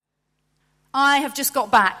I have just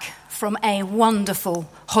got back from a wonderful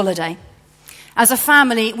holiday. As a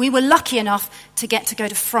family, we were lucky enough to get to go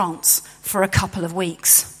to France for a couple of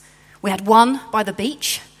weeks. We had one by the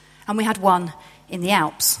beach and we had one in the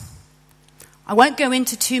Alps. I won't go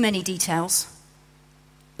into too many details,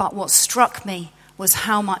 but what struck me was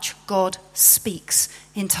how much God speaks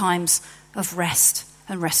in times of rest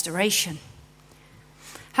and restoration.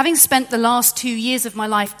 Having spent the last 2 years of my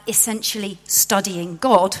life essentially studying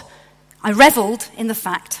God, I revelled in the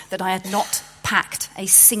fact that I had not packed a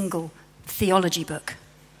single theology book.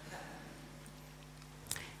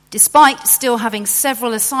 Despite still having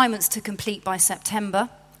several assignments to complete by September,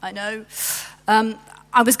 I know,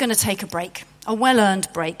 I was going to take a break, a well-earned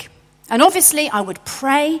break. And obviously I would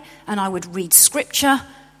pray and I would read scripture,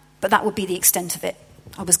 but that would be the extent of it.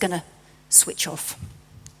 I was going to switch off.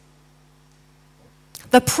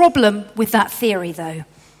 The problem with that theory, though,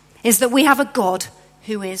 is that we have a God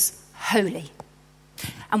who is holy.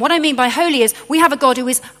 And what I mean by holy is we have a God who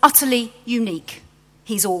is utterly unique.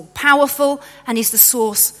 He's all powerful and he's the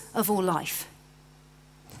source of all life.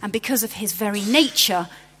 And because of his very nature,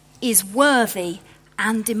 is worthy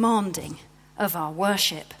and demanding of our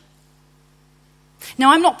worship.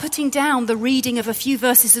 Now, I'm not putting down the reading of a few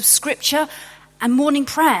verses of scripture and morning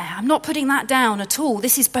prayer. I'm not putting that down at all.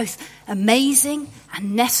 This is both amazing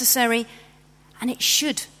and necessary, and it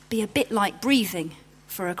should be a bit like breathing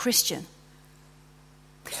for a Christian.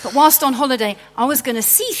 But whilst on holiday, I was going to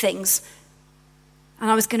see things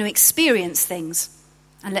and I was going to experience things.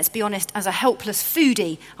 And let's be honest, as a helpless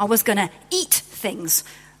foodie, I was going to eat things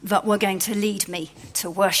that were going to lead me to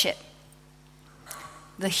worship.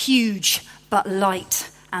 The huge but light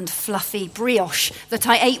and fluffy brioche that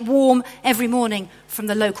I ate warm every morning from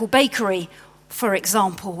the local bakery, for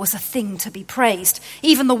example, was a thing to be praised.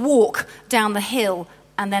 Even the walk down the hill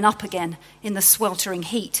and then up again in the sweltering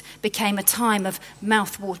heat became a time of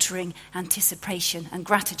mouth-watering anticipation and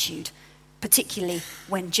gratitude, particularly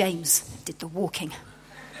when James did the walking.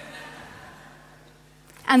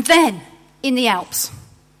 And then, in the Alps,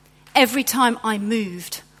 every time I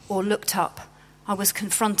moved or looked up, I was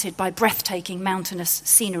confronted by breathtaking mountainous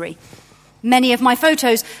scenery. Many of my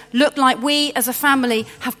photos look like we as a family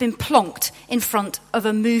have been plonked in front of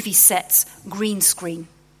a movie set's green screen,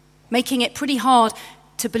 making it pretty hard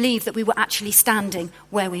to believe that we were actually standing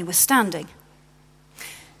where we were standing.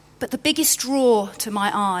 But the biggest draw to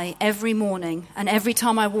my eye every morning and every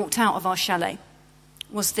time I walked out of our chalet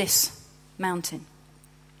was this mountain.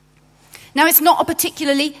 Now, it's not a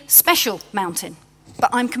particularly special mountain,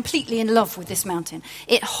 but I'm completely in love with this mountain.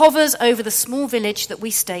 It hovers over the small village that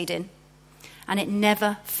we stayed in, and it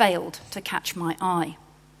never failed to catch my eye.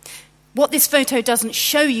 What this photo doesn't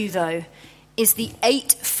show you, though, is the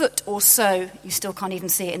 8 foot or so, you still can't even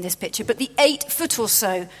see it in this picture, but the 8 foot or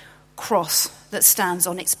so cross that stands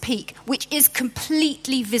on its peak, which is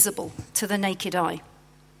completely visible to the naked eye.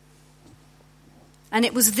 And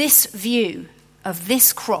it was this view of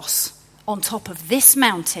this cross on top of this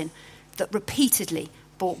mountain that repeatedly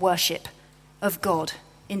brought worship of God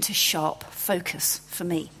into sharp focus for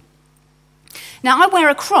me. Now, I wear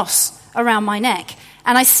a cross around my neck,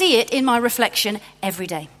 and I see it in my reflection every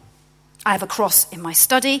day. I have a cross in my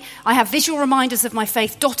study. I have visual reminders of my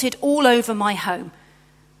faith dotted all over my home.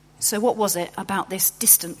 So what was it about this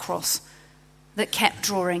distant cross that kept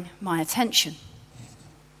drawing my attention?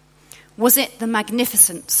 Was it the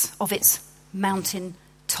magnificence of its mountain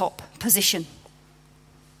top position?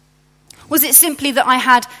 Was it simply that I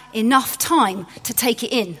had enough time to take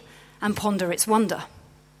it in and ponder its wonder?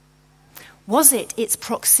 Was it its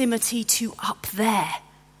proximity to up there,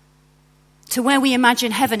 to where we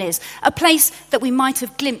imagine heaven is, a place that we might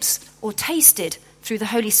have glimpsed or tasted through the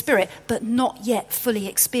Holy Spirit, but not yet fully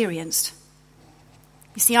experienced?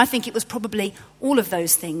 You see, I think it was probably all of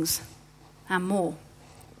those things and more.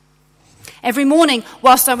 Every morning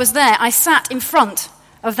whilst I was there, I sat in front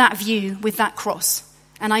of that view with that cross,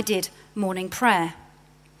 and I did morning prayer.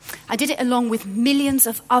 I did it along with millions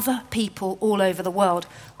of other people all over the world.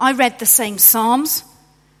 I read the same Psalms,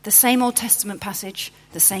 the same Old Testament passage,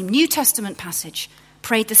 the same New Testament passage,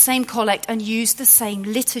 prayed the same collect, and used the same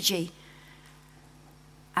liturgy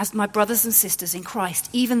as my brothers and sisters in Christ,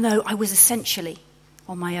 even though I was essentially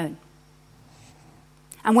on my own.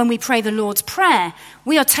 And when we pray the Lord's Prayer,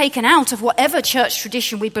 we are taken out of whatever church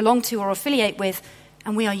tradition we belong to or affiliate with,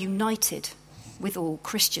 and we are united with all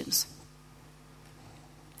Christians.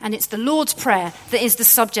 And it's the Lord's Prayer that is the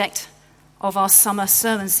subject of our summer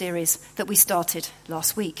sermon series that we started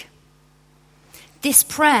last week. This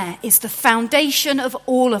prayer is the foundation of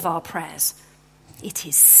all of our prayers. It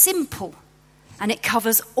is simple and it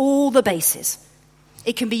covers all the bases.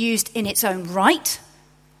 It can be used in its own right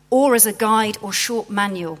or as a guide or short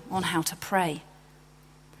manual on how to pray.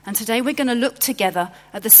 And today we're going to look together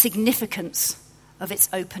at the significance of its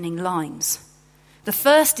opening lines. The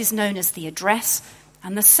first is known as the address,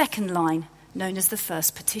 and the second line known as the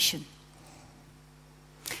first petition.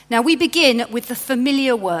 Now we begin with the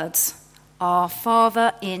familiar words, Our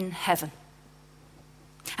Father in heaven.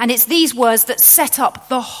 And it's these words that set up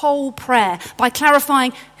the whole prayer by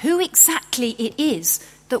clarifying who exactly it is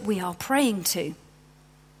that we are praying to.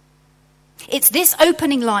 It's this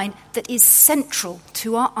opening line that is central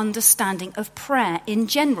to our understanding of prayer in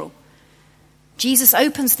general. Jesus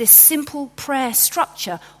opens this simple prayer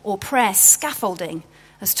structure, or prayer scaffolding,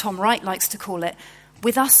 as Tom Wright likes to call it,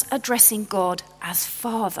 with us addressing God as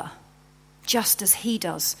Father, just as he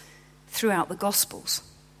does throughout the Gospels.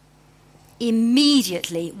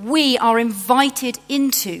 Immediately, we are invited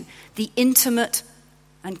into the intimate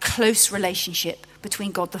and close relationship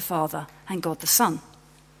between God the Father and God the Son.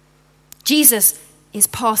 Jesus is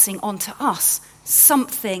passing on to us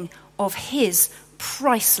something of his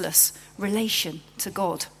priceless relation to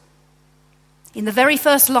God. In the very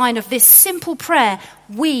first line of this simple prayer,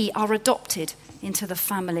 we are adopted into the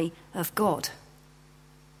family of God.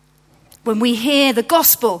 When we hear the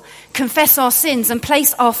gospel, confess our sins, and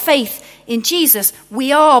place our faith in Jesus,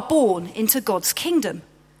 we are born into God's kingdom,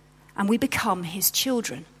 and we become his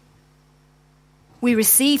children. We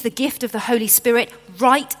receive the gift of the Holy Spirit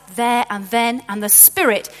right there and then, and the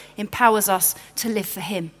Spirit empowers us to live for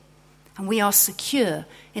him. And we are secure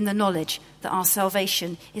in the knowledge that our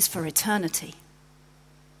salvation is for eternity.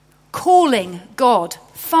 Calling God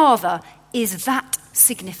Father is that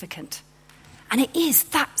significant. And it is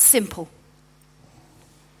that simple.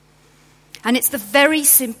 And it's the very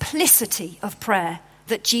simplicity of prayer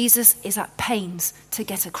that Jesus is at pains to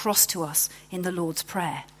get across to us in the Lord's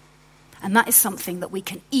Prayer. And that is something that we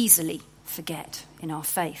can easily forget in our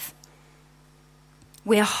faith.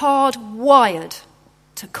 We're hardwired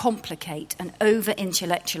to complicate and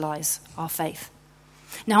over-intellectualize our faith.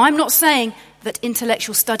 Now, I'm not saying that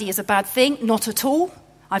intellectual study is a bad thing, not at all.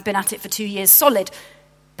 I've been at it for 2 years solid,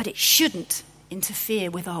 but it shouldn't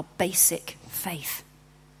interfere with our basic faith,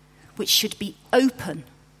 which should be open,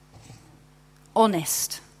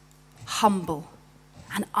 honest, humble,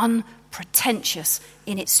 and unpretentious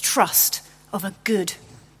in its trust of a good,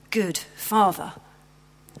 good Father,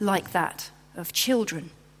 like that of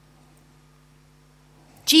children.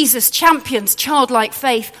 Jesus champions childlike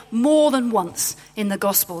faith more than once in the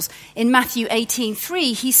Gospels. In Matthew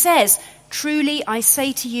 18:3, he says, "Truly I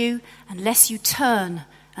say to you, unless you turn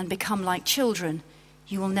and become like children,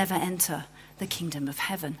 you will never enter the kingdom of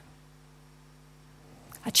heaven."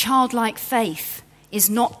 A childlike faith is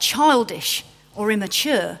not childish or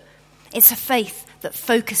immature. It's a faith that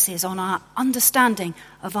focuses on our understanding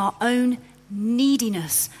of our own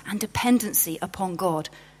neediness and dependency upon God,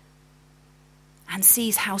 and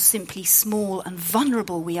sees how simply small and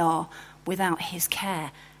vulnerable we are without his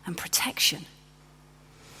care and protection.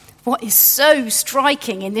 What is so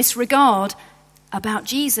striking in this regard about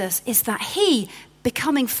Jesus is that he,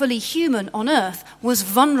 becoming fully human on earth, was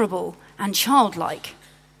vulnerable and childlike.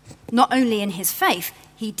 Not only in his faith,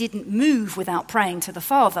 he didn't move without praying to the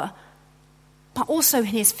Father, but also in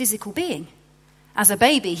his physical being. As a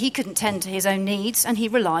baby, he couldn't tend to his own needs, and he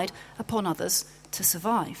relied upon others to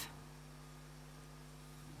survive.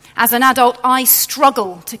 As an adult, I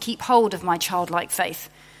struggle to keep hold of my childlike faith.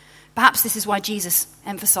 Perhaps this is why Jesus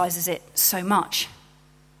emphasizes it so much.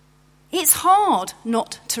 It's hard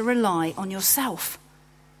not to rely on yourself.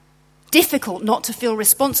 Difficult not to feel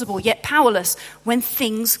responsible yet powerless when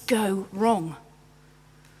things go wrong.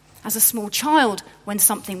 As a small child, when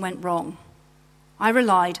something went wrong, I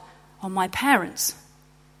relied on my parents.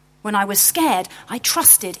 When I was scared, I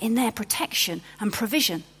trusted in their protection and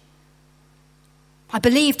provision. I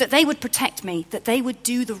believed that they would protect me, that they would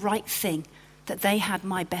do the right thing, that they had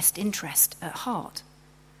my best interest at heart.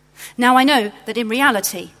 Now I know that in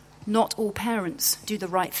reality, not all parents do the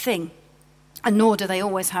right thing, and nor do they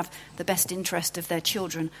always have the best interest of their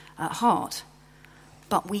children at heart.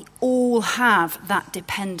 But we all have that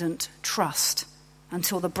dependent trust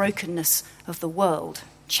until the brokenness of the world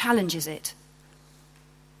challenges it.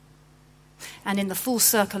 And in the full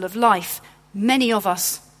circle of life, many of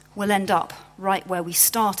us will end up right where we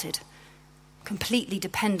started, completely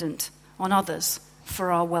dependent on others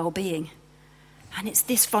for our well-being. And it's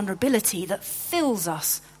this vulnerability that fills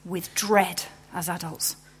us with dread as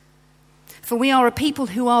adults. For we are a people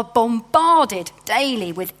who are bombarded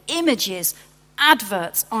daily with images,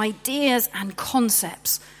 adverts, ideas, and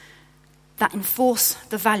concepts that enforce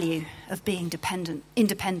the value of being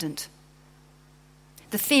independent.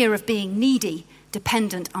 the fear of being needy,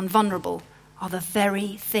 dependent, and vulnerable are the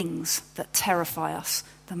very things that terrify us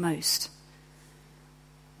the most.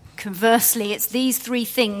 Conversely, it's these three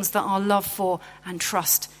things that our love for and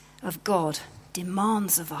trust of God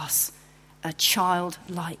demands of us, a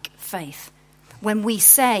childlike faith. When we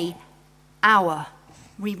say our,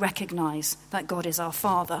 we recognize that God is our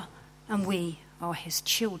Father and we are his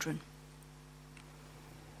children.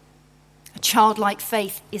 A childlike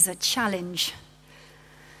faith is a challenge.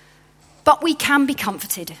 But we can be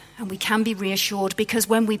comforted and we can be reassured, because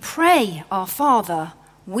when we pray our Father,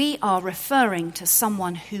 we are referring to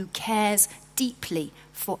someone who cares deeply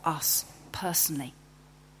for us personally.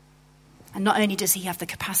 And not only does he have the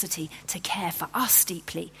capacity to care for us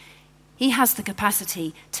deeply, he has the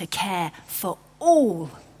capacity to care for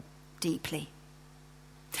all deeply.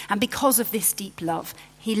 And because of this deep love,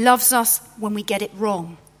 he loves us when we get it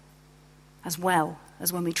wrong, as well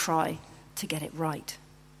as when we try to get it right.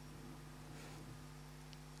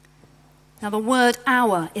 Now, the word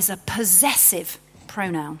our is a possessive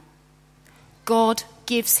pronoun. God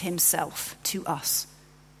gives himself to us,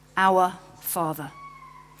 our Father,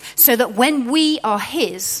 so that when we are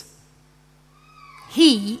his,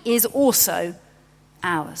 he is also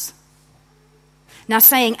ours. Now,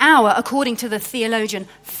 saying our, according to the theologian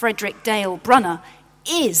Frederick Dale Brunner,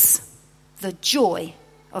 is the joy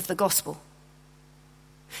of the gospel.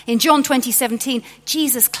 In John 20:17,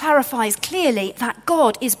 Jesus clarifies clearly that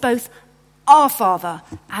God is both our Father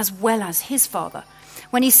as well as his Father,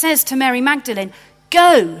 when he says to Mary Magdalene,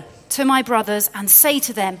 "Go to my brothers and say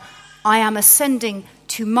to them, I am ascending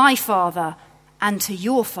to my Father and to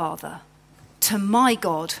your Father, to my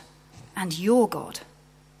God and your God."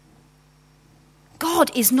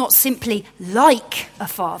 God is not simply like a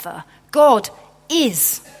father. God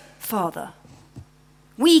is Father.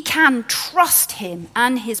 We can trust him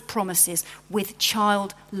and his promises with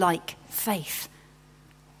childlike faith.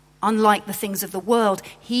 Unlike the things of the world,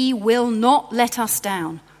 he will not let us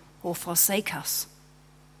down or forsake us.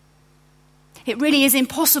 It really is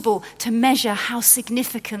impossible to measure how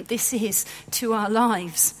significant this is to our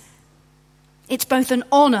lives. It's both an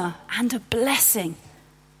honor and a blessing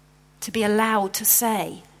to be allowed to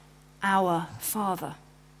say, our Father.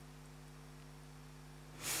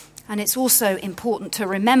 And it's also important to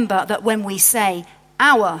remember that when we say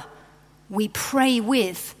our, we pray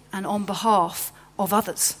with and on behalf of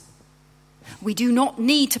others. We do not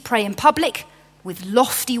need to pray in public with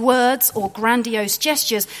lofty words or grandiose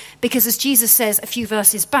gestures, because as Jesus says a few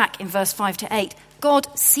verses back in verse 5-8, God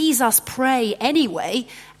sees us pray anyway,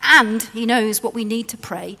 and he knows what we need to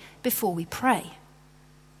pray before we pray.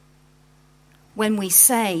 When we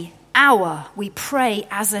say our, we pray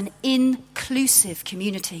as an inclusive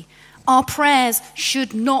community. Our prayers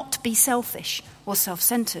should not be selfish or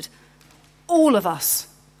self-centered. All of us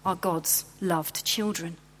are God's loved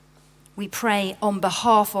children. We pray on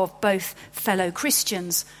behalf of both fellow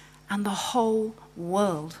Christians and the whole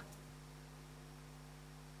world.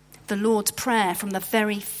 The Lord's Prayer, from the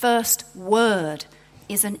very first word,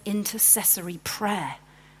 is an intercessory prayer.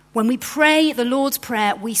 When we pray the Lord's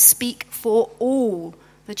Prayer, we speak for all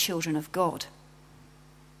the children of God.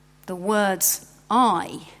 The words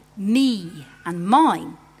I, me, and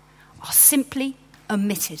mine are simply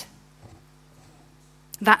omitted.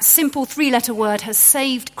 That simple three-letter word has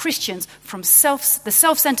saved Christians from the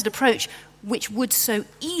self-centered approach which would so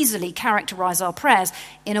easily characterize our prayers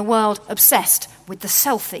in a world obsessed with the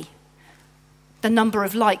selfie, the number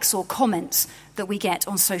of likes or comments that we get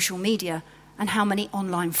on social media, and how many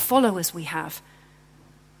online followers we have.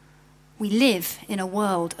 We live in a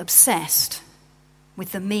world obsessed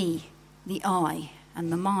with the me, the I,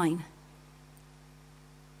 and the mine.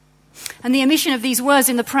 And the omission of these words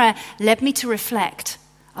in the prayer led me to reflect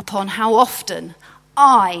upon how often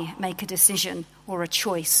I make a decision or a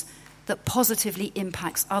choice that positively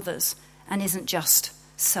impacts others and isn't just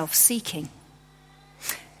self-seeking.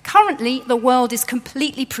 Currently, the world is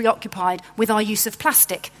completely preoccupied with our use of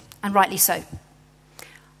plastic, and rightly so.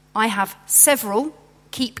 I have several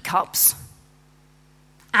keep cups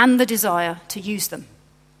and the desire to use them.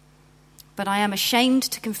 But I am ashamed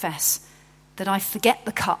to confess that I forget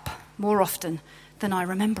the cup more often than I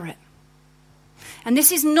remember it. And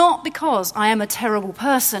this is not because I am a terrible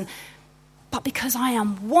person, but because I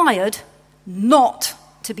am wired not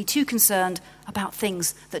to be too concerned about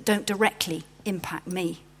things that don't directly impact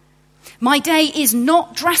me. My day is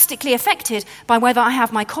not drastically affected by whether I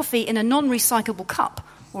have my coffee in a non-recyclable cup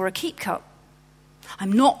or a keep cup.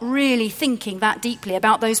 I'm not really thinking that deeply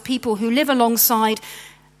about those people who live alongside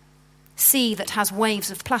sea that has waves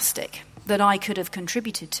of plastic that I could have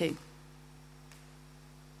contributed to.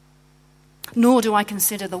 Nor do I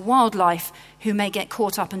consider the wildlife who may get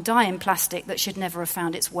caught up and die in plastic that should never have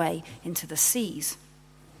found its way into the seas.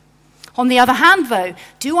 On the other hand, though,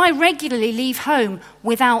 do I regularly leave home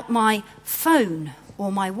without my phone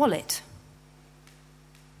or my wallet?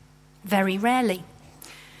 Very rarely.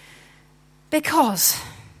 Because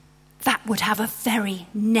that would have a very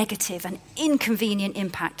negative and inconvenient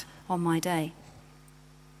impact on my day.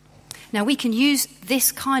 Now, we can use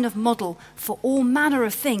this kind of model for all manner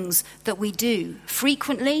of things that we do,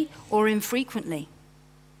 frequently or infrequently.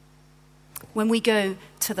 When we go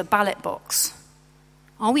to the ballot box,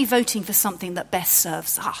 are we voting for something that best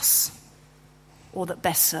serves us or that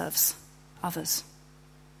best serves others?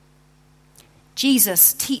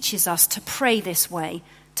 Jesus teaches us to pray this way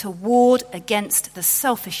to ward against the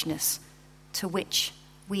selfishness to which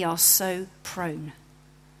we are so prone.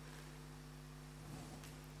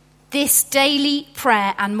 This daily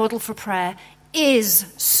prayer and model for prayer is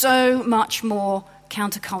so much more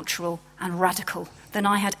countercultural and radical than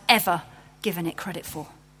I had ever given it credit for.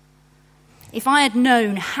 If I had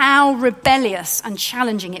known how rebellious and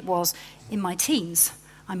challenging it was in my teens,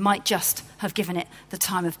 I might just have given it the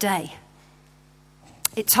time of day.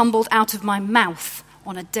 It tumbled out of my mouth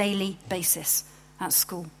on a daily basis at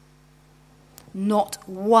school. Not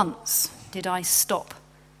once did I stop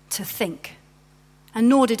to think, and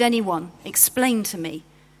nor did anyone explain to me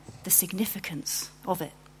the significance of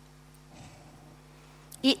it.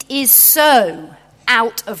 It is so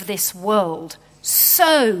out of this world,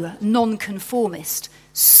 so nonconformist,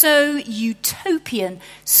 so utopian,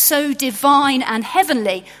 so divine and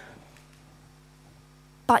heavenly,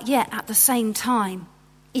 but yet at the same time,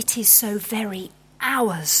 it is so very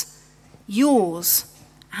ours, yours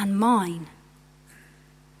and mine.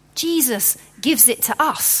 Jesus gives it to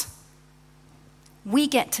us. We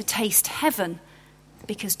get to taste heaven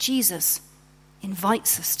because Jesus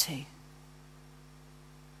invites us to.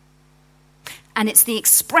 And it's the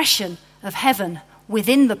expression of heaven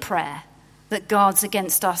within the prayer that guards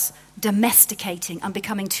against us domesticating and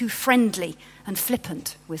becoming too friendly and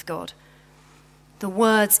flippant with God. The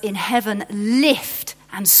words in heaven lift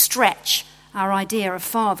and stretch our idea of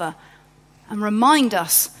Father and remind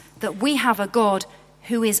us that we have a God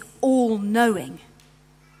who is all-knowing,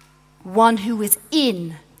 one who is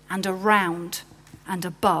in and around and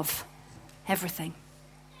above everything.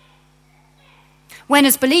 When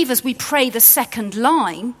as believers we pray the second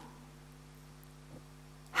line,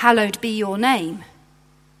 hallowed be your name,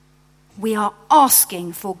 we are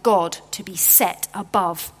asking for God to be set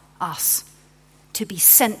above us, to be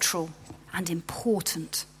central and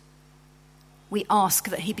important. We ask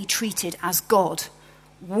that he be treated as God,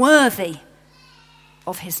 worthy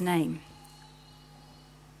of his name.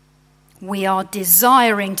 We are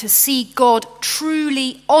desiring to see God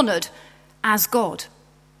truly honoured as God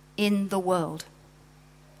in the world.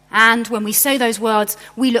 And when we say those words,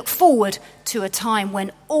 we look forward to a time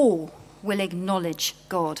when all will acknowledge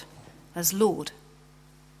God as Lord.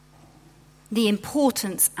 The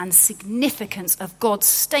importance and significance of God's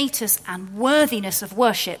status and worthiness of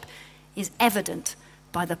worship is evident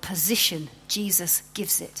by the position Jesus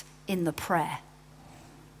gives it in the prayer.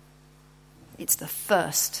 It's the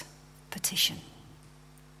first petition.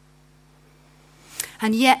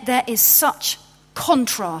 And yet there is such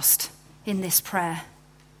contrast in this prayer.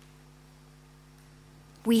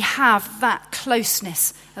 We have that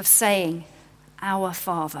closeness of saying, our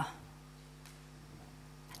Father.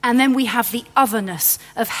 And then we have the otherness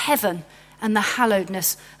of heaven and the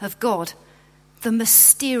hallowedness of God, the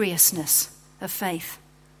mysteriousness of faith.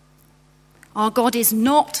 Our God is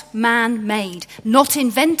not man-made, not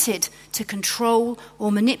invented to control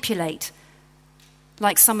or manipulate,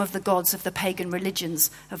 like some of the gods of the pagan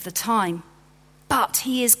religions of the time. But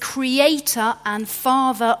he is creator and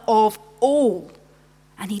father of all,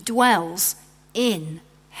 and he dwells in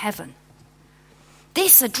heaven.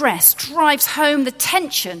 This address drives home the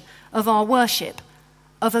tension of our worship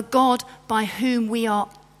of a God by whom we are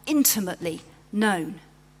intimately known,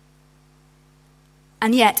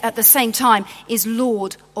 and yet at the same time is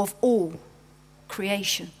Lord of all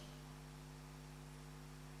creation.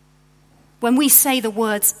 When we say the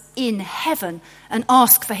words in heaven and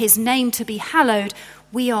ask for his name to be hallowed,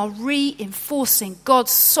 we are reinforcing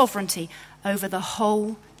God's sovereignty over the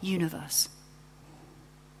whole universe.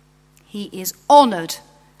 He is honoured,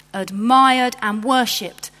 admired and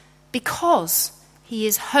worshipped because he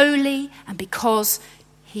is holy and because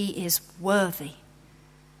he is worthy.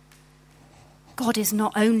 God is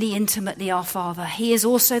not only intimately our Father, he is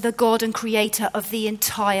also the God and creator of the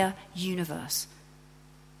entire universe.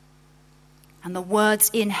 And the words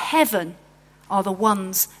in heaven are the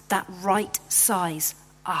ones that right size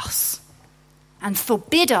us and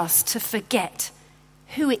forbid us to forget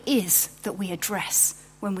who it is that we address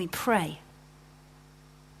when we pray.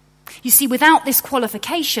 You see, without this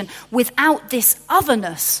qualification, without this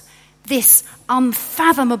otherness, this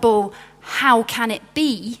unfathomable how can it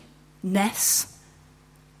be-ness,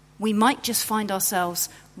 we might just find ourselves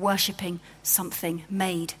worshipping something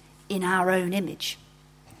made in our own image.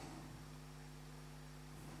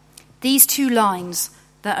 These two lines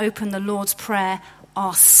that open the Lord's Prayer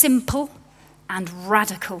are simple and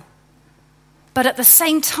radical, but at the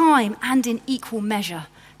same time and in equal measure,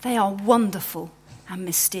 they are wonderful and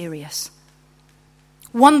mysterious.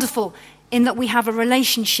 Wonderful in that we have a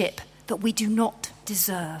relationship that we do not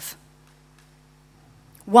deserve.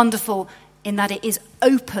 Wonderful in that it is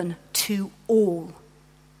open to all.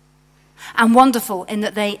 And wonderful in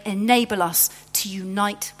that they enable us to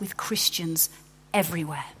unite with Christians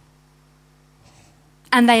everywhere.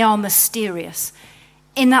 And they are mysterious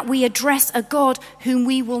in that we address a God whom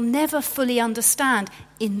we will never fully understand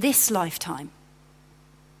in this lifetime.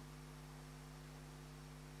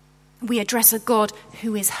 We address a God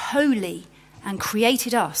who is holy and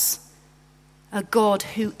created us, a God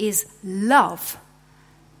who is love,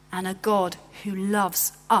 and a God who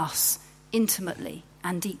loves us intimately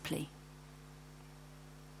and deeply.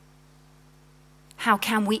 How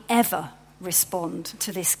can we ever respond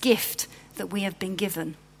to this gift that we have been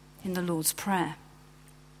given in the Lord's Prayer?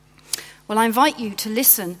 Well, I invite you to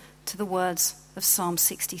listen to the words of Psalm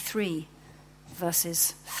 63,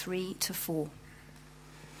 verses 3 to 4.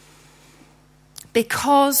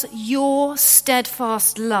 Because your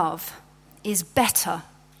steadfast love is better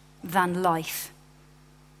than life,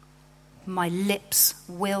 my lips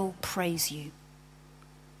will praise you.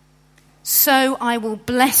 So I will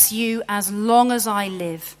bless you as long as I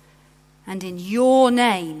live, and in your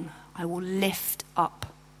name I will lift up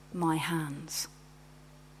my hands.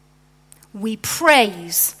 We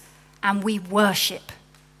praise and we worship.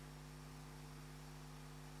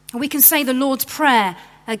 We can say the Lord's Prayer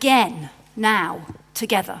again now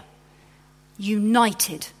together,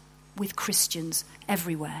 united with Christians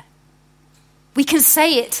everywhere. We can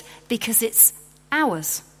say it because it's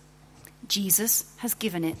ours. Jesus has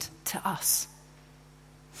given it to us.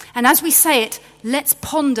 And as we say it, let's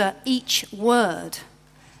ponder each word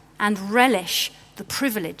and relish the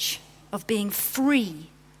privilege of being free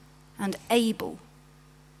and able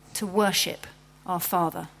to worship our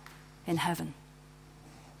Father in heaven.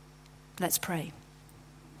 Let's pray.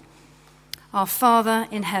 Our Father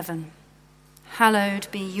in heaven, hallowed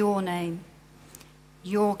be your name.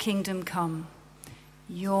 Your kingdom come,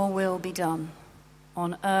 your will be done,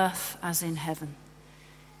 on earth as in heaven.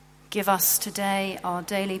 Give us today our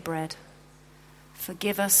daily bread.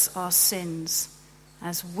 Forgive us our sins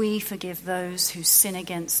as we forgive those who sin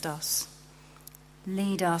against us.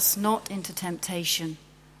 Lead us not into temptation,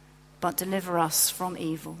 but deliver us from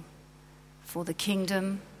evil. For the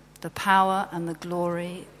kingdom, the power, and the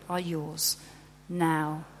glory are yours,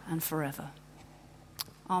 now and forever.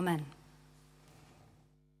 Amen.